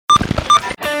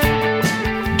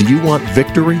Do you want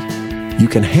victory? You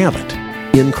can have it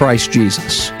in Christ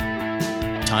Jesus.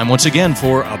 Time once again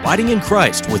for Abiding in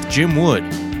Christ with Jim Wood.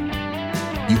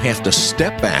 You have to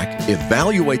step back,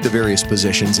 evaluate the various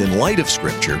positions in light of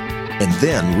Scripture, and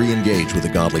then re-engage with a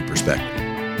godly perspective.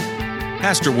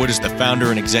 Pastor Wood is the founder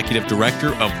and executive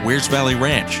director of Wears Valley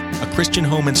Ranch, a Christian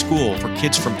home and school for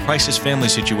kids from crisis family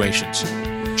situations.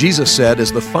 Jesus said,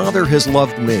 "As the Father has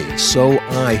loved me, so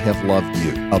I have loved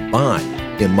you.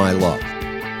 Abide in my love."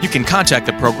 You can contact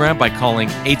the program by calling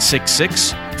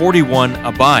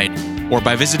 866-41-ABIDE or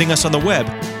by visiting us on the web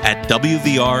at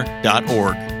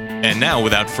wvr.org. And now,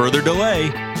 without further delay,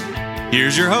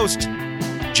 here's your host,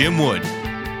 Jim Wood.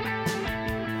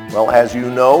 Well, as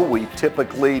you know, we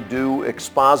typically do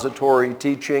expository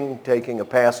teaching, taking a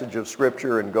passage of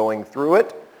Scripture and going through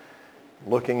it,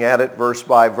 looking at it verse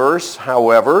by verse.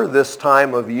 However, this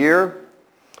time of year,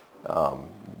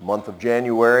 month of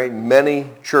January, many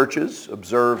churches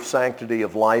observe Sanctity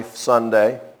of Life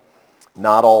Sunday.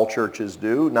 Not all churches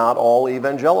do, not all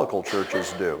evangelical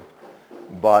churches do,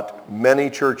 but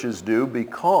many churches do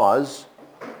because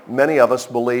many of us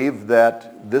believe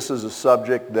that this is a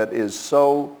subject that is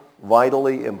so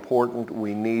vitally important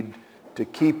we need to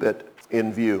keep it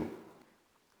in view.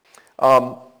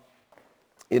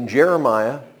 In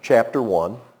Jeremiah chapter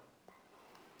 1,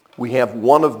 we have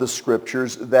one of the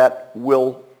scriptures that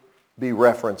will be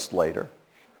referenced later.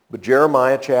 But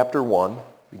Jeremiah chapter 1,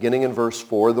 beginning in verse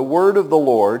 4, "The word of the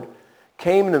Lord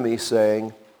came to me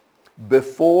saying,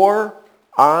 Before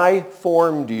I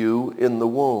formed you in the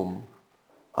womb,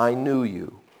 I knew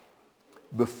you.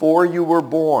 Before you were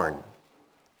born,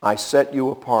 I set you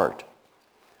apart.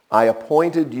 I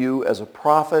appointed you as a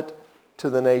prophet to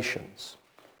the nations."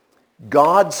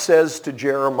 God says to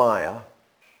Jeremiah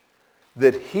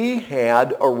that he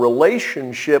had a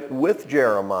relationship with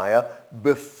Jeremiah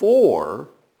before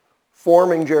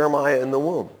forming Jeremiah in the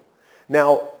womb.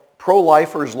 Now,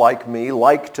 pro-lifers like me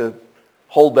like to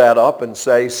hold that up and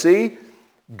say, see,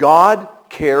 God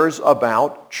cares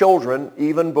about children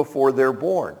even before they're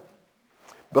born.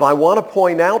 But I want to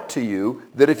point out to you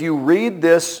that if you read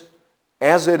this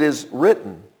as it is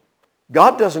written,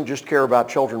 God doesn't just care about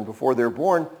children before they're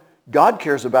born. God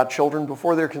cares about children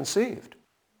before they're conceived.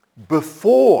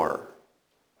 Before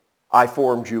I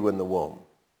formed you in the womb,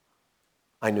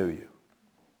 I knew you.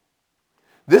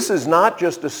 This is not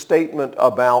just a statement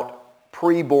about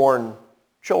preborn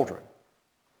children.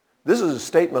 This is a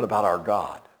statement about our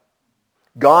God.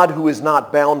 God who is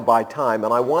not bound by time.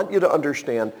 And I want you to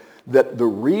understand that the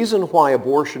reason why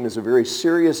abortion is a very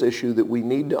serious issue that we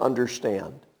need to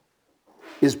understand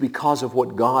is because of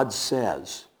what God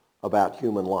says about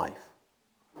human life.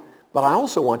 But I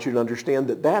also want you to understand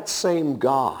that that same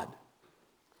God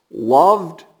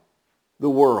loved the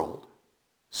world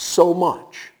so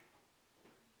much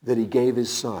that he gave his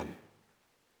son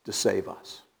to save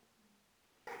us.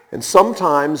 And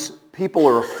sometimes people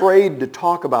are afraid to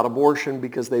talk about abortion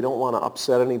because they don't want to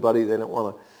upset anybody. They don't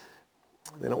want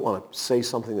to say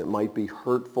something that might be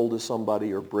hurtful to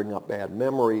somebody or bring up bad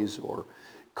memories or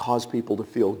cause people to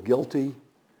feel guilty.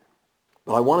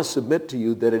 But I want to submit to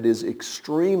you that it is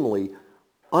extremely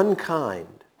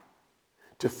unkind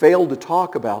to fail to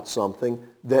talk about something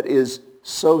that is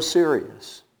so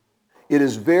serious. It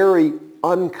is very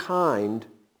unkind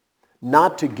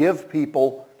not to give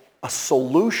people a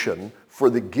solution for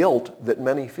the guilt that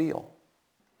many feel.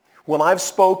 When I've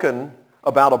spoken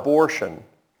about abortion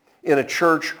in a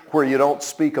church where you don't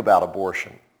speak about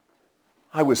abortion,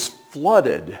 I was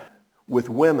flooded with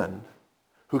women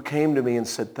who came to me and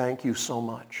said, "Thank you so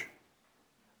much.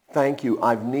 Thank you.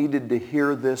 I've needed to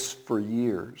hear this for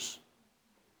years.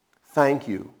 Thank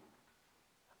you.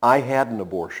 I had an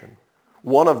abortion."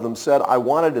 One of them said, "I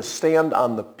wanted to stand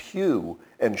on the pew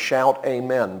and shout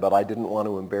amen, but I didn't want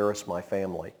to embarrass my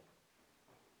family."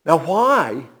 Now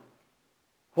why?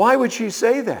 Why would she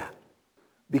say that?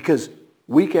 Because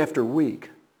week after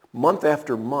week, month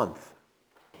after month,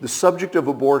 the subject of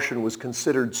abortion was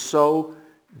considered so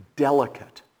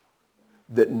delicate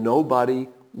that nobody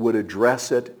would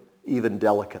address it even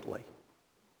delicately.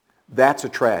 That's a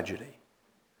tragedy.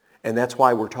 And that's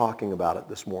why we're talking about it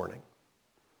this morning.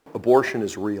 Abortion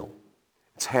is real.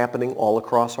 It's happening all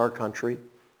across our country.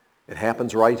 It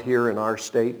happens right here in our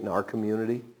state, in our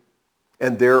community.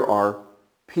 And there are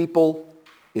people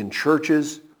in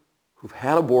churches who've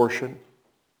had abortion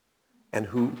and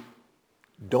who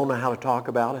don't know how to talk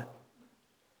about it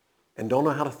and don't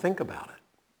know how to think about it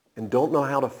and don't know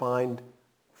how to find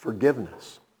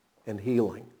forgiveness and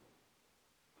healing.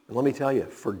 And let me tell you,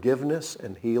 forgiveness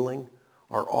and healing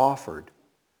are offered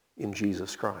in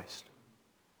Jesus Christ.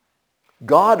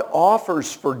 God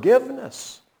offers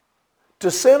forgiveness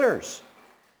to sinners.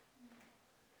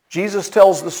 Jesus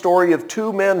tells the story of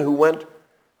two men who went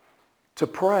to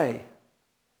pray.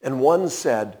 And one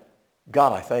said,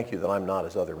 God, I thank you that I'm not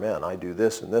as other men. I do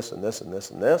this and this and this and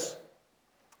this and this,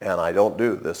 and I don't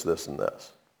do this, this, and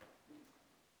this.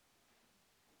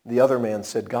 The other man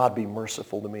said, God, be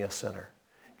merciful to me, a sinner.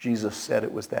 Jesus said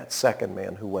it was that second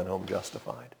man who went home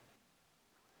justified.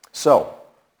 So,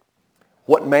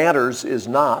 what matters is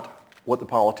not what the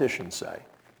politicians say.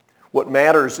 What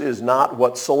matters is not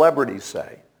what celebrities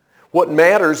say. What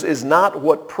matters is not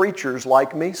what preachers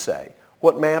like me say.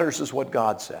 What matters is what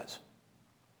God says.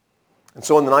 And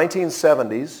so in the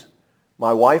 1970s,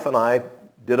 my wife and I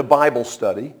did a Bible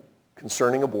study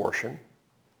concerning abortion,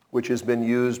 which has been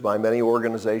used by many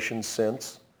organizations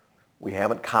since. We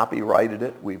haven't copyrighted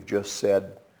it. We've just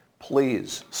said,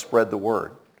 please spread the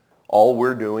word. All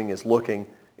we're doing is looking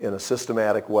in a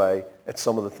systematic way at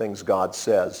some of the things God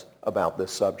says about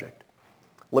this subject.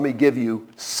 Let me give you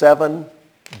 7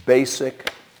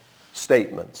 basic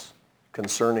statements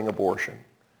concerning abortion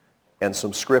and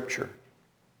some scripture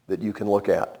that you can look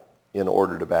at in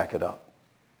order to back it up.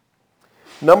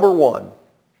 Number 1,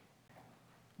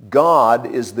 God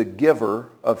is the giver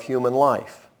of human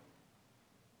life.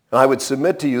 And I would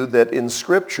submit to you that in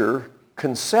Scripture,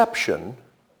 conception,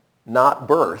 not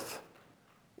birth,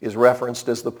 is referenced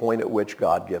as the point at which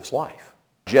God gives life.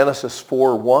 Genesis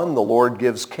 4:1, the Lord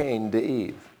gives Cain to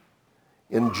Eve.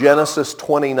 In Genesis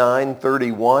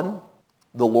 29:31,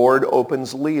 the Lord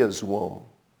opens Leah's womb.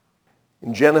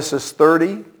 In Genesis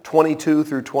 30:22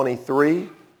 through 23,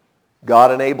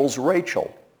 God enables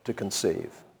Rachel to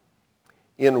conceive.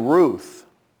 In Ruth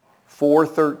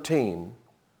 4:13,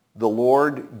 the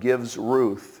Lord gives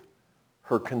Ruth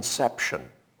her conception.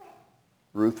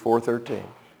 Ruth 4:13.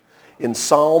 In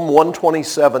Psalm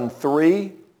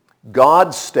 127:3,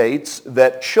 God states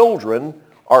that children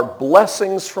are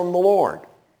blessings from the Lord.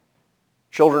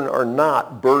 Children are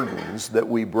not burdens that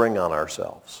we bring on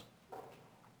ourselves.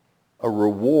 A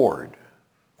reward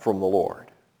from the Lord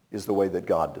is the way that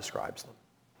God describes them.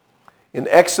 In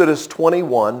Exodus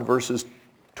 21, verses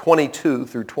 22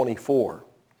 through 24,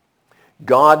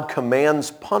 God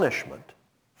commands punishment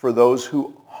for those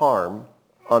who harm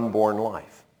unborn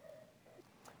life.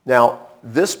 Now,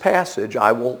 this passage,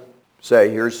 I will say,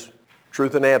 here's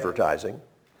truth in advertising.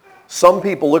 Some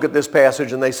people look at this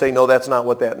passage and they say, no, that's not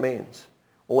what that means.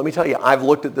 Well, let me tell you, I've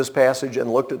looked at this passage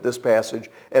and looked at this passage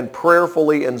and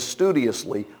prayerfully and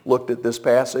studiously looked at this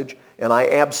passage, and I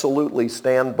absolutely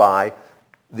stand by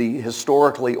the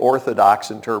historically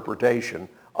orthodox interpretation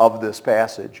of this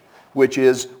passage, which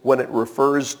is when it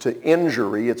refers to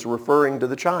injury, it's referring to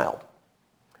the child.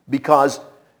 Because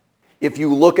if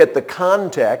you look at the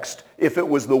context, if it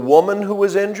was the woman who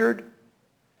was injured,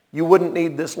 you wouldn't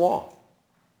need this law.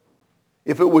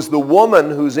 If it was the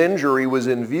woman whose injury was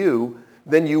in view,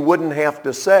 then you wouldn't have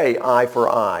to say eye for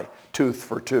eye, tooth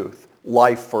for tooth,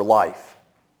 life for life.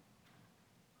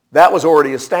 That was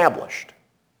already established.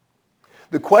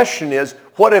 The question is,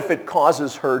 what if it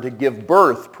causes her to give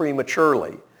birth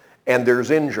prematurely and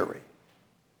there's injury?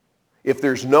 If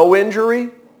there's no injury,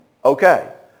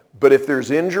 okay. But if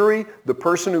there's injury, the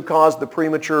person who caused the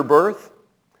premature birth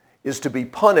is to be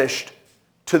punished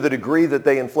to the degree that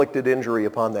they inflicted injury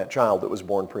upon that child that was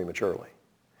born prematurely,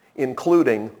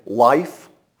 including life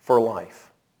for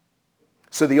life.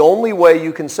 So the only way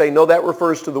you can say, no, that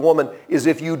refers to the woman, is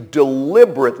if you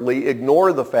deliberately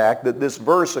ignore the fact that this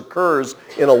verse occurs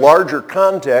in a larger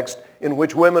context in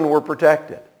which women were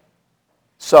protected.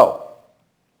 So,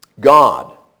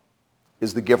 God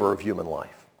is the giver of human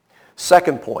life.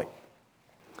 Second point,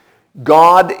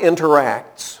 God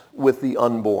interacts with the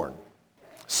unborn.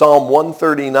 Psalm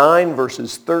 139,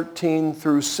 verses 13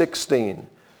 through 16,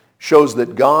 shows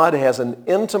that God has an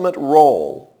intimate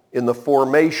role in the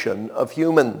formation of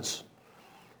humans.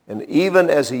 And even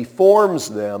as he forms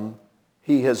them,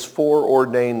 he has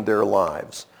foreordained their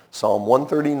lives. Psalm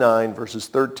 139, verses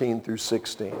 13 through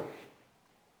 16.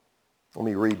 Let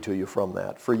me read to you from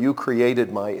that. For you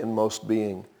created my inmost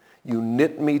being. You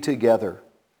knit me together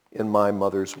in my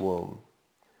mother's womb.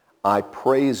 I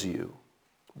praise you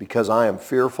because I am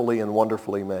fearfully and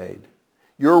wonderfully made.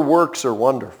 Your works are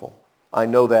wonderful. I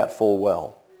know that full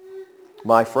well.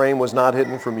 My frame was not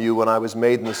hidden from you when I was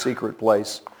made in the secret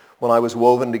place, when I was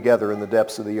woven together in the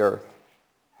depths of the earth.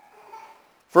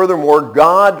 Furthermore,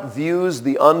 God views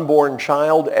the unborn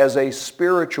child as a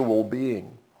spiritual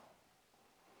being.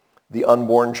 The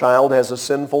unborn child has a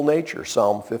sinful nature,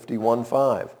 Psalm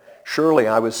 51:5. Surely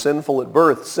I was sinful at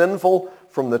birth, sinful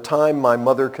from the time my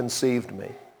mother conceived me.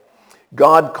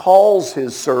 God calls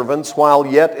his servants while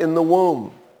yet in the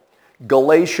womb.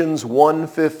 Galatians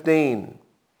 1:15,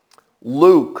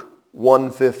 Luke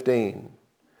 1:15,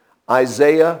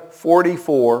 Isaiah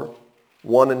 44,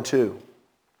 1 and 2,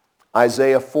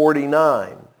 Isaiah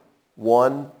 49,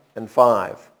 1 and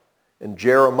 5, and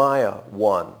Jeremiah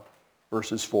 1,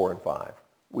 verses 4 and 5.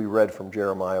 We read from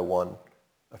Jeremiah 1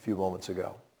 a few moments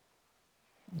ago.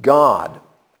 God,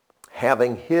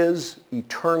 having his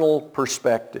eternal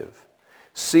perspective,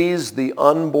 sees the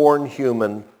unborn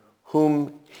human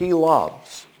whom he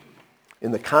loves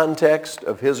in the context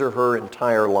of his or her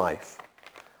entire life.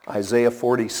 Isaiah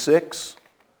 46,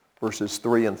 verses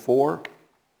 3 and 4,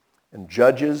 and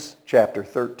Judges chapter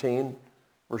 13,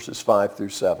 verses 5 through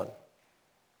 7.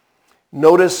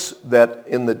 Notice that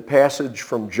in the passage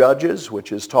from Judges,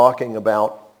 which is talking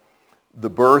about the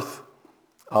birth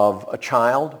of a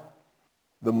child,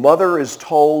 the mother is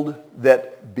told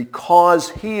that because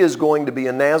he is going to be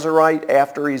a Nazirite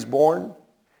after he's born,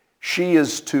 she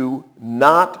is to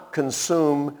not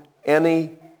consume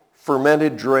any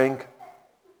fermented drink,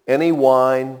 any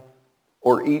wine,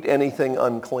 or eat anything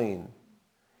unclean,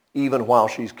 even while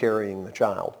she's carrying the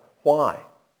child. Why?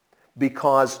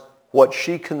 Because what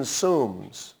she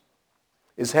consumes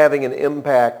is having an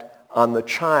impact on the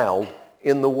child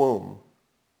in the womb.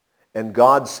 And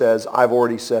God says, I've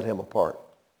already set him apart.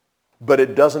 But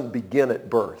it doesn't begin at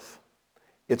birth.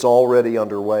 It's already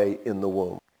underway in the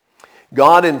womb.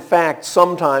 God, in fact,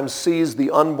 sometimes sees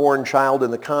the unborn child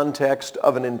in the context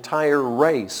of an entire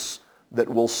race that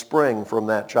will spring from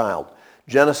that child.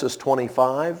 Genesis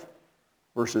 25,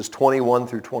 verses 21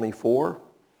 through 24,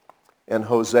 and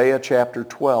Hosea chapter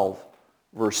 12,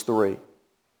 verse 3.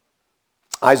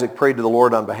 Isaac prayed to the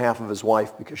Lord on behalf of his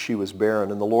wife because she was barren,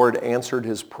 and the Lord answered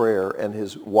his prayer, and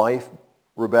his wife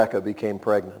Rebekah became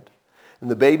pregnant.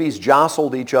 And the babies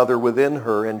jostled each other within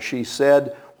her, and she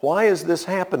said, "Why is this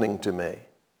happening to me?"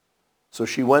 So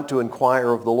she went to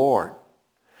inquire of the Lord.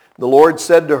 The Lord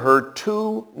said to her,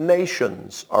 2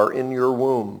 nations are in your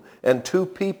womb, and 2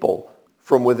 people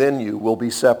from within you will be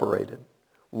separated.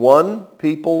 One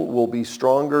people will be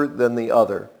stronger than the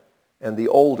other, and the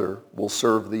older will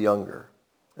serve the younger.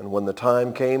 And when the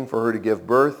time came for her to give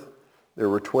birth, there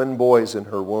were twin boys in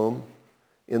her womb.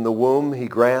 In the womb he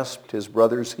grasped his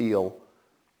brother's heel.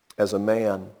 As a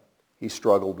man, he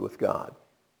struggled with God.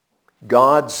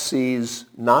 God sees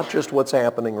not just what's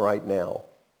happening right now.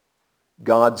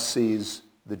 God sees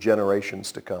the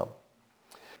generations to come.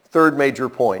 Third major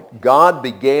point, God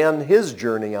began his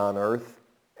journey on earth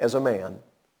as a man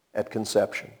at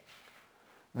conception.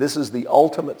 This is the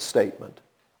ultimate statement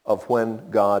of when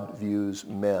God views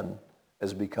men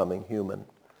as becoming human.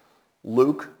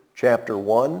 Luke chapter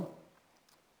 1,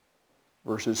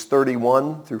 verses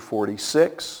 31 through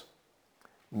 46.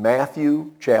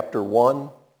 Matthew chapter 1,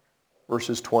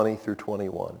 verses 20 through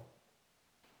 21.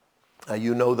 Now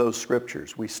you know those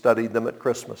scriptures. We studied them at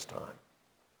Christmas time.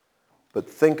 But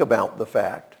think about the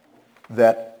fact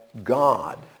that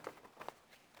God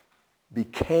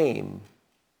became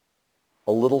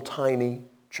a little tiny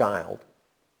child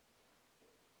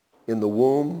in the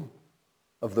womb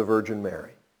of the Virgin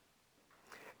Mary.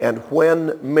 And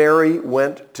when Mary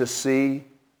went to see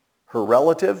her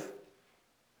relative,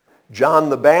 John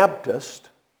the Baptist,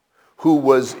 who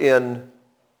was in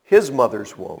his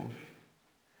mother's womb,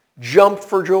 jumped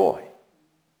for joy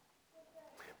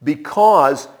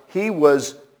because he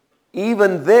was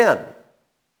even then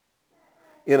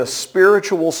in a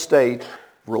spiritual state,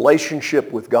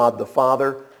 relationship with God the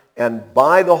Father, and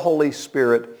by the Holy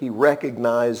Spirit he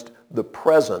recognized the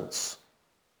presence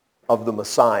of the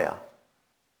Messiah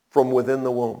from within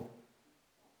the womb.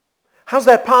 How's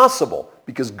that possible?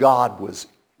 Because God was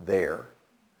there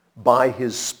by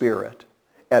his Spirit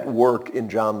at work in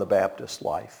John the Baptist's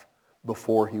life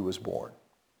before he was born.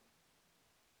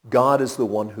 God is the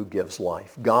one who gives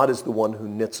life. God is the one who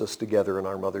knits us together in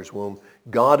our mother's womb.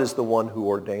 God is the one who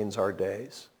ordains our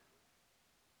days.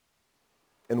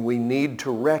 And we need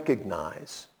to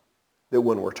recognize that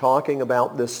when we're talking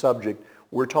about this subject,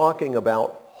 we're talking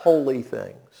about holy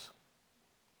things.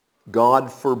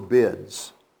 God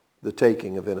forbids the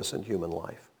taking of innocent human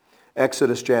life.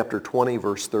 Exodus chapter 20,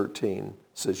 verse 13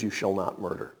 says, "You shall not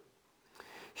murder."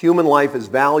 Human life is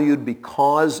valued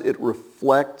because it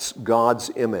reflects God's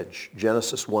image.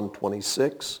 Genesis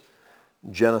 1:26,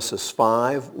 Genesis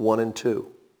 5, 1 and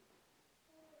 2.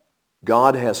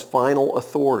 God has final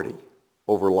authority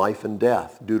over life and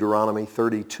death. Deuteronomy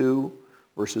 32,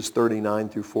 verses 39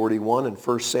 through 41, and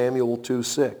 1 Samuel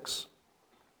 2:6.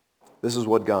 This is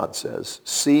what God says.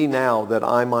 "See now that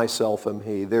I myself am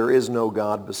he. There is no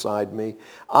God beside me.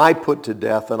 I put to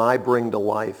death and I bring to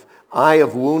life. I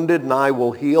have wounded and I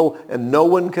will heal, and no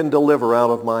one can deliver out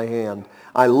of my hand.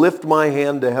 I lift my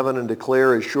hand to heaven and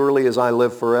declare, as surely as I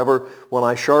live forever, when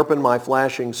I sharpen my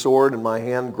flashing sword and my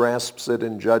hand grasps it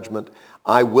in judgment,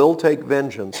 I will take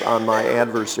vengeance on my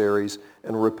adversaries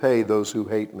and repay those who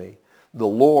hate me. The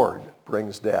Lord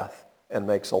brings death and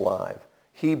makes alive.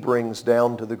 He brings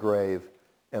down to the grave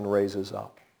and raises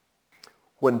up.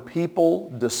 When people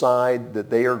decide that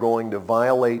they are going to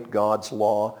violate God's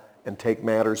law and take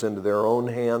matters into their own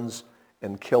hands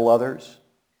and kill others,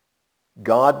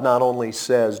 God not only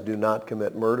says do not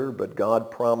commit murder, but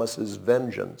God promises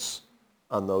vengeance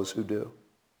on those who do.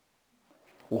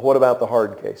 Well, what about the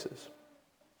hard cases?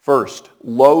 First,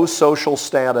 low social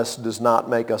status does not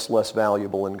make us less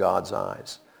valuable in God's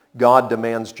eyes. God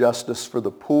demands justice for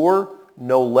the poor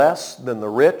no less than the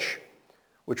rich,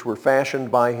 which were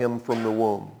fashioned by him from the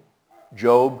womb.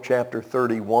 Job chapter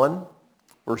 31,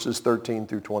 verses 13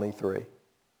 through 23.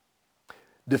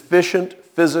 Deficient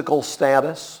physical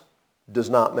status does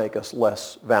not make us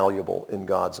less valuable in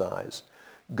God's eyes.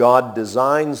 God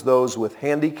designs those with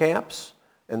handicaps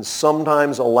and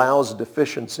sometimes allows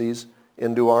deficiencies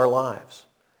into our lives.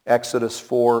 Exodus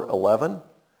 4:11,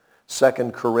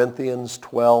 2 Corinthians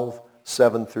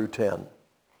 12:7 through 10.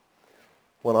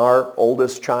 When our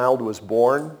oldest child was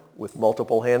born with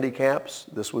multiple handicaps,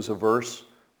 this was a verse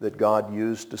that God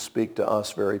used to speak to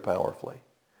us very powerfully.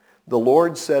 The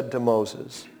Lord said to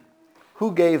Moses,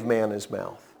 "Who gave man his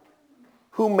mouth?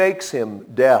 Who makes him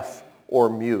deaf or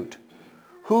mute?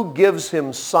 Who gives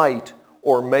him sight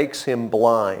or makes him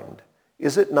blind?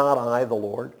 Is it not I, the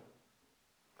Lord?"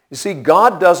 You see,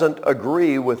 God doesn't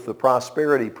agree with the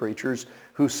prosperity preachers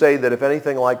who say that if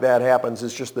anything like that happens,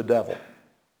 it's just the devil.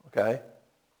 Okay?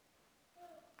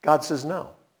 God says, no.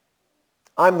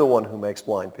 I'm the one who makes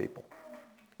blind people.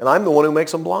 And I'm the one who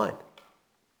makes them blind.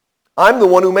 I'm the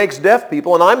one who makes deaf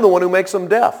people, and I'm the one who makes them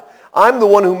deaf. I'm the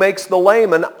one who makes the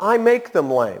lame, and I make them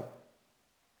lame.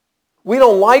 We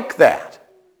don't like that,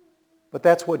 but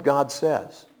that's what God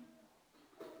says.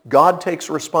 God takes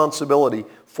responsibility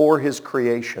for his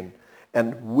creation,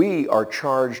 and we are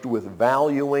charged with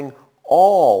valuing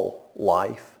all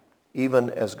life,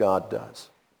 even as God does.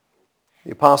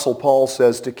 The Apostle Paul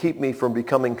says, to keep me from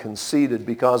becoming conceited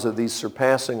because of these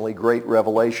surpassingly great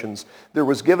revelations, there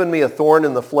was given me a thorn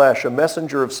in the flesh, a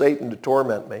messenger of Satan to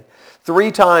torment me.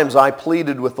 3 times I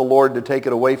pleaded with the Lord to take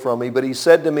it away from me, but he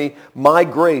said to me, my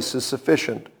grace is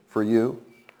sufficient for you,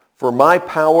 for my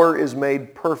power is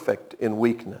made perfect in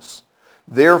weakness.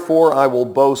 Therefore I will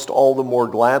boast all the more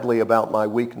gladly about my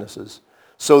weaknesses,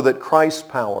 so that Christ's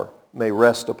power may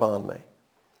rest upon me.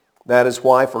 That is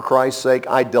why, for Christ's sake,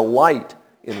 I delight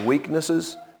in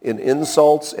weaknesses, in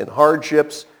insults, in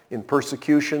hardships, in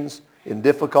persecutions, in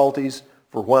difficulties,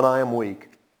 for when I am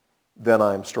weak, then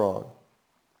I am strong.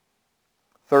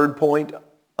 Third point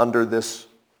under this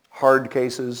hard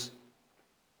cases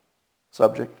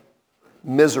subject,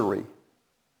 misery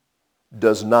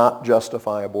does not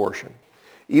justify abortion.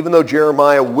 Even though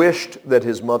Jeremiah wished that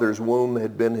his mother's womb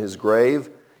had been his grave,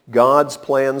 God's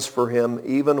plans for him,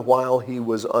 even while he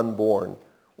was unborn,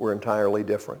 were entirely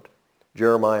different.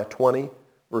 Jeremiah 20,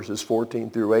 verses 14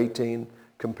 through 18,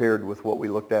 compared with what we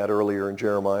looked at earlier in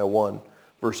Jeremiah 1,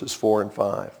 verses 4 and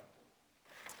 5.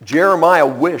 Jeremiah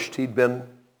wished he'd been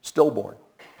stillborn,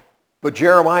 but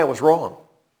Jeremiah was wrong.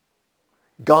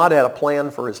 God had a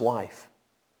plan for his life,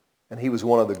 and he was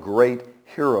one of the great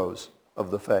heroes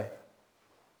of the faith.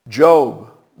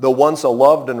 Job, though once a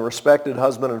loved and respected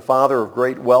husband and father of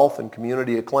great wealth and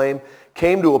community acclaim,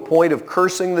 came to a point of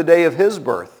cursing the day of his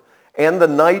birth and the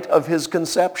night of his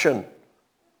conception.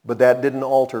 But that didn't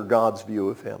alter God's view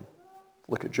of him.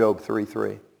 Look at Job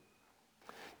 3:3.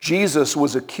 Jesus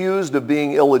was accused of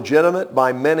being illegitimate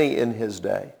by many in his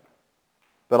day.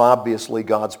 But obviously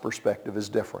God's perspective is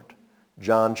different.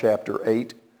 John chapter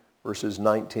 8, verses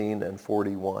 19 and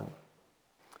 41.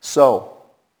 So,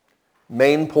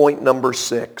 main point number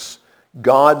 6,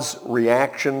 God's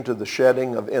reaction to the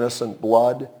shedding of innocent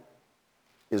blood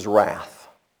is wrath.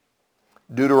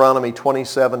 Deuteronomy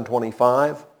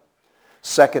 27:25,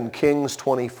 2 Kings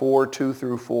 24, 2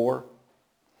 through 4,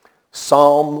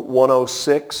 Psalm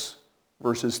 106,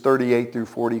 verses 38 through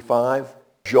 45,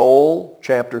 Joel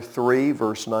chapter 3,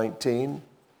 verse 19,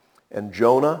 and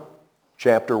Jonah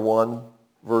chapter 1,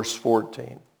 verse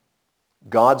 14.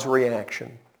 God's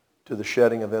reaction to the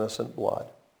shedding of innocent blood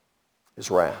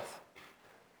is wrath.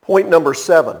 Point number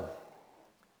 7,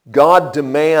 God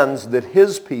demands that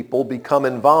his people become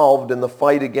involved in the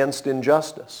fight against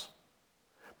injustice,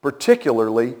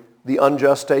 particularly the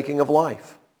unjust taking of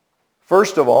life.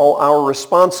 First of all, our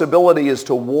responsibility is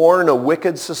to warn a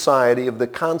wicked society of the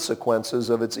consequences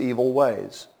of its evil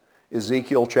ways.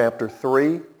 Ezekiel chapter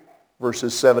 3,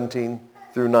 verses 17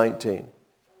 through 19.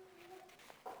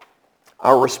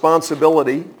 Our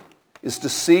responsibility is to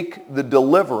seek the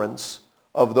deliverance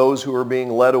of those who are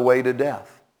being led away to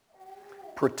death.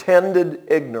 Pretended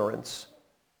ignorance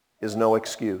is no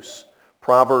excuse.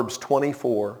 Proverbs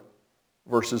 24,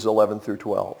 verses 11 through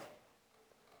 12.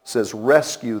 Says,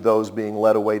 rescue those being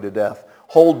led away to death.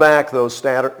 Hold back those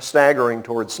staggering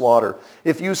toward slaughter.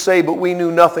 If you say, but we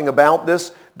knew nothing about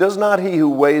this, does not he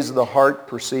who weighs the heart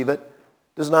perceive it?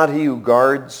 Does not he who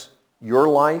guards your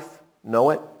life know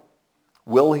it?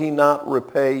 Will he not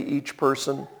repay each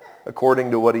person according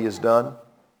to what he has done?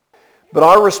 But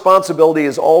our responsibility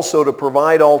is also to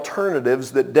provide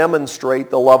alternatives that demonstrate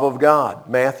the love of God.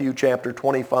 Matthew chapter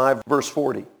 25, verse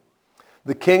 40.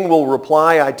 The king will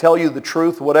reply, I tell you the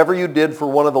truth, whatever you did for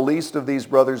one of the least of these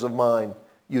brothers of mine,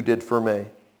 you did for me.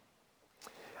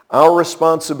 Our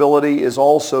responsibility is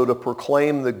also to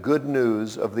proclaim the good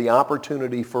news of the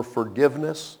opportunity for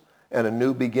forgiveness and a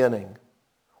new beginning,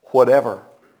 whatever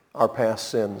our past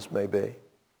sins may be.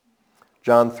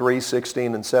 John 3,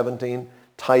 16 and 17,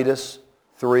 Titus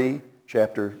 3,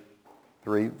 chapter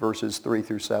 3, verses 3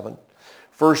 through 7.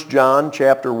 1 John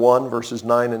chapter 1, verses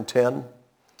 9 and 10.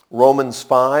 Romans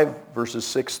 5, verses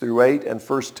 6 through 8, and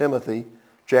 1 Timothy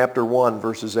chapter 1,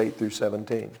 verses 8 through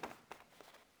 17.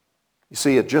 You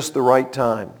see, at just the right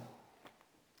time,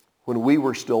 when we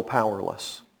were still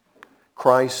powerless,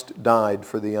 Christ died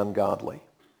for the ungodly.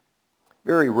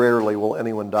 Very rarely will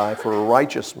anyone die for a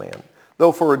righteous man,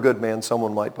 though for a good man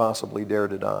someone might possibly dare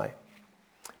to die.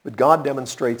 But God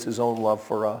demonstrates his own love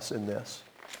for us in this.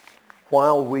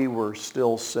 While we were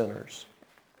still sinners,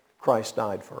 Christ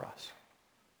died for us.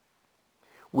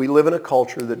 We live in a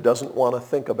culture that doesn't want to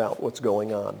think about what's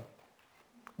going on.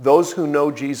 Those who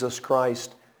know Jesus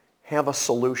Christ have a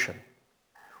solution.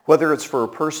 Whether it's for a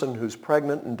person who's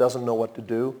pregnant and doesn't know what to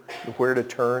do, and where to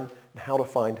turn, and how to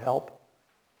find help,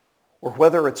 or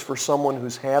whether it's for someone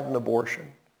who's had an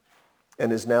abortion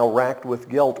and is now racked with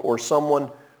guilt, or someone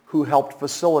who helped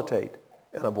facilitate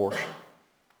an abortion.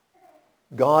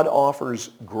 God offers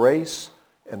grace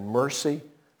and mercy,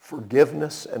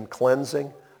 forgiveness and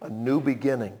cleansing, a new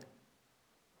beginning,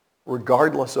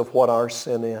 regardless of what our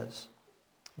sin is.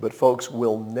 But folks,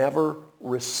 we'll never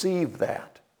receive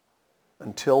that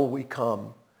until we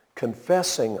come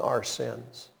confessing our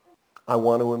sins. I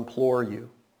want to implore you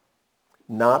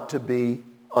not to be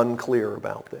unclear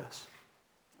about this.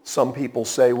 Some people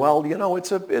say, well, you know,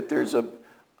 there's a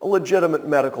legitimate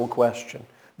medical question.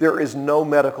 There is no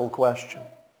medical question.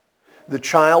 The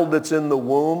child that's in the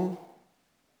womb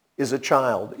is a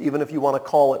child, even if you want to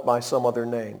call it by some other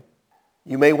name.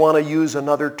 You may want to use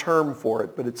another term for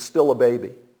it, but it's still a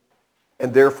baby.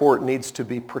 And therefore it needs to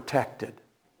be protected.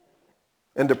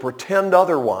 And to pretend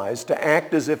otherwise, to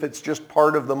act as if it's just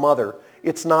part of the mother,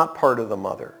 it's not part of the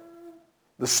mother.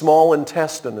 The small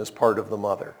intestine is part of the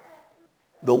mother.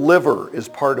 The liver is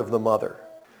part of the mother.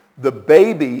 The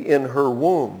baby in her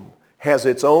womb has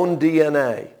its own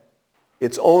DNA,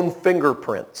 its own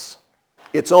fingerprints,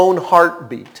 its own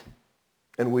heartbeat.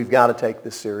 And we've got to take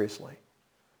this seriously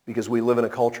because we live in a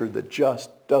culture that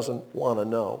just doesn't want to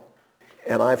know.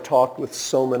 And I've talked with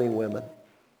so many women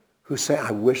who say, I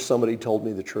wish somebody told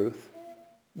me the truth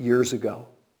years ago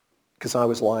because I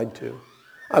was lied to.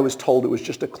 I was told it was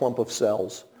just a clump of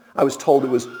cells. I was told it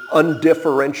was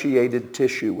undifferentiated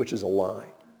tissue, which is a lie.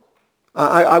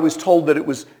 I was told that it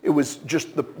was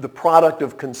just the product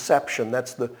of conception.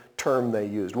 That's the term they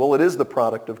used. Well, it is the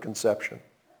product of conception.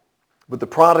 But the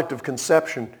product of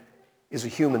conception is a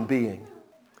human being.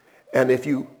 And if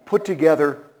you put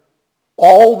together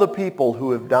all the people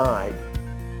who have died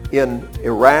in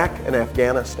Iraq and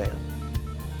Afghanistan,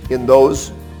 in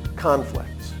those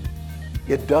conflicts,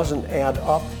 it doesn't add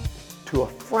up to a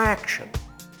fraction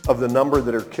of the number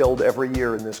that are killed every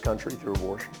year in this country through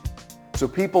abortion. So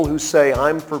people who say,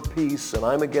 I'm for peace and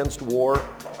I'm against war,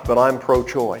 but I'm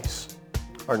pro-choice,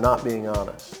 are not being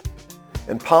honest.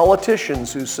 And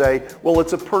politicians who say, well,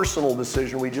 it's a personal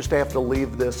decision, we just have to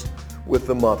leave this with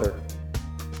the mother,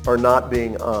 are not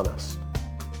being honest.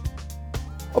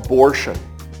 Abortion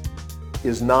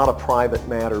is not a private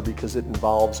matter because it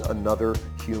involves another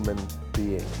human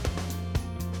being.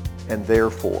 And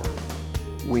therefore,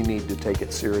 we need to take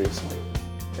it seriously,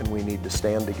 and we need to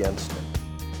stand against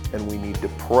it, and we need to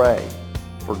pray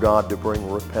for God to bring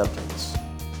repentance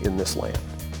in this land.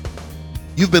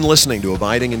 You've been listening to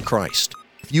Abiding in Christ.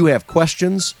 If you have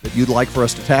questions that you'd like for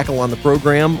us to tackle on the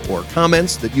program or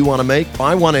comments that you want to make,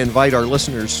 I want to invite our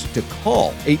listeners to call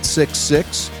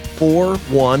 866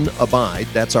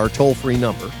 866-41-ABIDE. That's our toll-free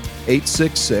number,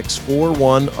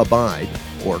 866-41-ABIDE.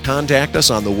 Or contact us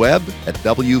on the web at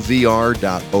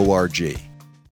wvr.org.